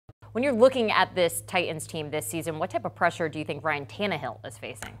When you're looking at this Titans team this season, what type of pressure do you think Ryan Tannehill is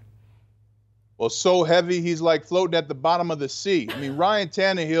facing? Well, so heavy, he's like floating at the bottom of the sea. I mean, Ryan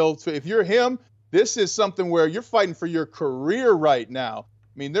Tannehill, if you're him, this is something where you're fighting for your career right now.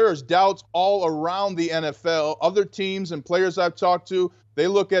 I mean, there's doubts all around the NFL. Other teams and players I've talked to, they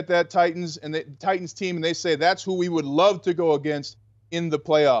look at that Titans team and they say that's who we would love to go against in the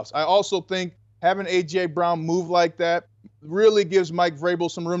playoffs. I also think having A.J. Brown move like that really gives Mike Vrabel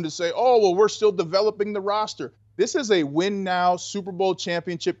some room to say, oh, well, we're still developing the roster. This is a win now, Super Bowl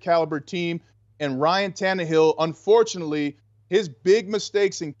championship caliber team. And Ryan Tannehill, unfortunately, his big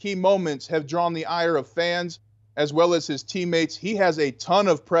mistakes and key moments have drawn the ire of fans as well as his teammates. He has a ton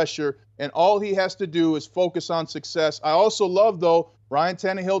of pressure, and all he has to do is focus on success. I also love, though, Ryan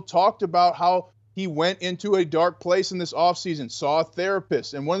Tannehill talked about how he went into a dark place in this offseason, saw a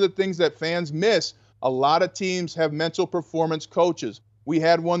therapist. And one of the things that fans miss, a lot of teams have mental performance coaches. We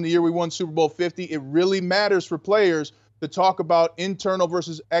had one the year we won Super Bowl 50. It really matters for players to talk about internal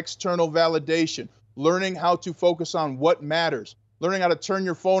versus external validation, learning how to focus on what matters, learning how to turn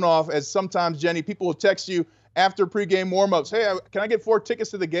your phone off, as sometimes, Jenny, people will text you after pregame warmups, hey, can I get 4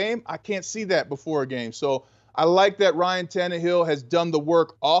 tickets to the game? I can't see that before a game. So I like that Ryan Tannehill has done the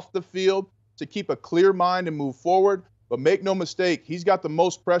work off the field to keep a clear mind and move forward. But make no mistake, he's got the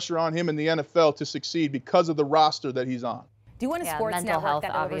most pressure on him in the NFL to succeed because of the roster that he's on. Do you want a sports network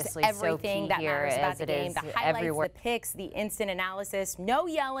that delivers everything that matters about the game, the highlights, the picks, the instant analysis, no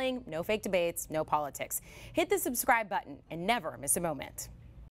yelling, no fake debates, no politics? Hit the subscribe button and never miss a moment.